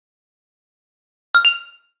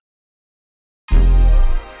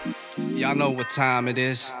Y'all know what time it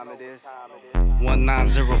is.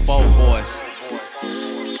 1904 boys.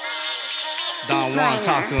 donwon,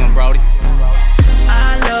 talk to him, Brody.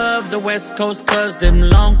 I love the West Coast cause them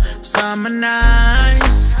long summer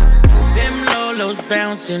nights, them lolos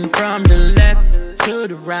bouncing from the left to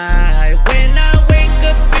the right. When I wake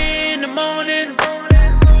up in the morning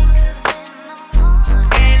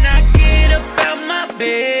and I get up out my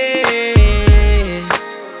bed,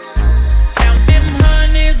 count them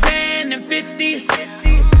hundreds and them 50s,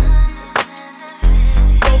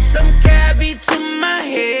 poke some cabbie to my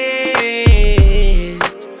head,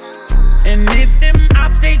 and if them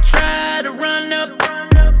ops they try to run up,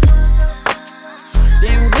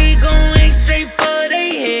 then we gon' aim straight for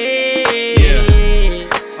they head.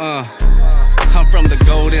 I'm from the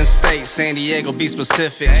Golden State, Sandiego, be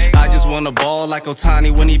specific. I just wanna ball like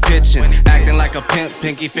Otani when he pitching, acting like a pimp,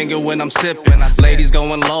 pinky finger when I'm sipping. Ladies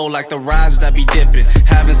going low like the rides that be dipping.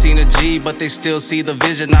 Haven't seen a G, but they still see the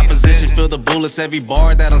vision. Opposition feel the bullets, every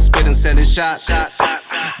bar that I'm spitting, sending shots.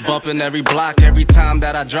 Bumping every block, every time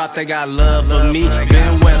that I drop, they got love for me.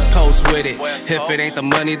 Been West Coast with it. If it ain't the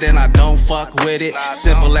money, then I don't fuck with it.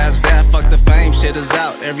 Simple as that, fuck the fame, shit is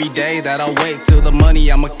out. Every day that I wait till the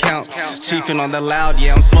money I'ma count. Chiefing on the loud,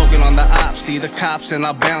 yeah, I'm smoking on the ops. See the cops and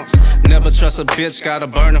I bounce. Never trust a bitch, got a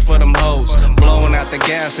burner for them hoes. Blowing out the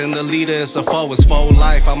gas and the leader is a foe. It's full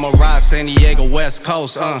life, I'ma ride Sandiego West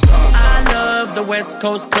Coast, I love the West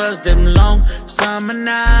Coast cause them long summer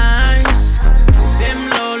nights, them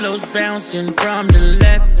lolos bouncing from the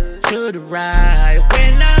left to the right.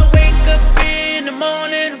 When I wake up in the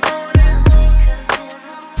morning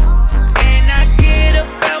and I get up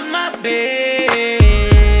out my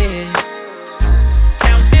bed,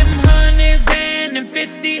 count them hundreds and them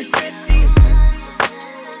 50s,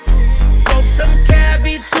 poke some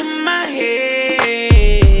cabbie to my head,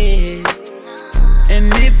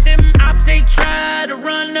 and if them ops they try to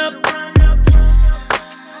run up,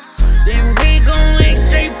 then we gon' aim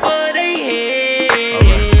straight for they head.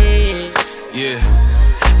 Alright, yeah.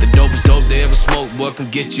 The dopest dope they ever smoked, boy, can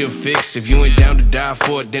get you a fix. If you ain't down to die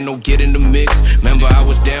for it, then don't get in the mix. Remember I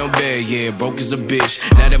was down bad, yeah, broke as a bitch.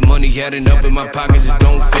 Now that money adding up in my pockets, it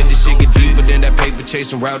don't fit. This shit get deeper than that paper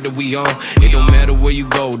chasing route that we on. It don't matter where you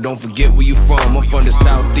go, don't forget where you from. I'm from the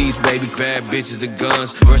southeast, baby, bad bitches and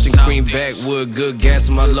guns. Russian cream backwood, good gas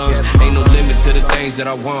in my lungs. Ain't no limit to the things that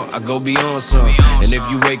I want, I go beyond some. And if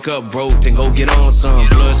you wake up broke, then go get on some.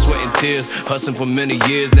 Blood, sweat, and tears, hustling for many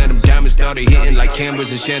years. Now them diamonds started hitting like cameras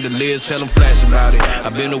and chandeliers. Tell them flash about it, I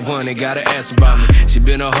been the one, they gotta ask about me. She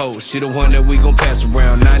been a hoe, she the one that we gon' pass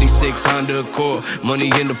around. 96 Honda Accord, money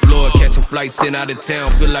in the floor. Catching flights in out of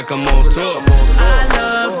town, feel like I'm on tour. I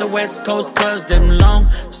love the West Coast cause them long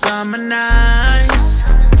summer nights,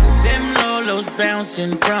 them lolos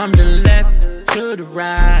bouncing from the left to the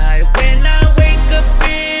right. When I wake up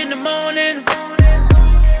in the morning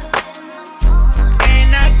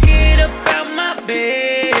and I get up out my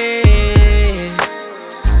bed,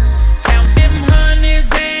 count them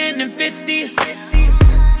hundreds and them 50s,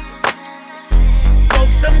 poke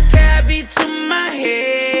some cabbie to my head,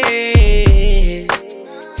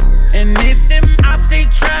 and if them ops they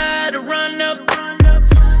try to run up,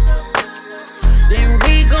 then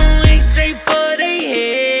we gon' aim straight for they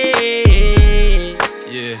head.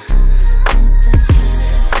 Yeah.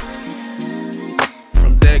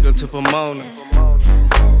 From Daygo to Pomona,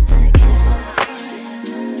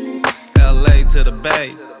 LA to the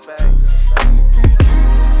Bay.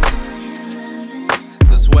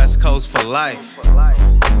 This West Coast for life.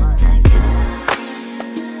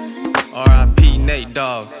 R.I.P. Nate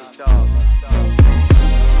Dogg.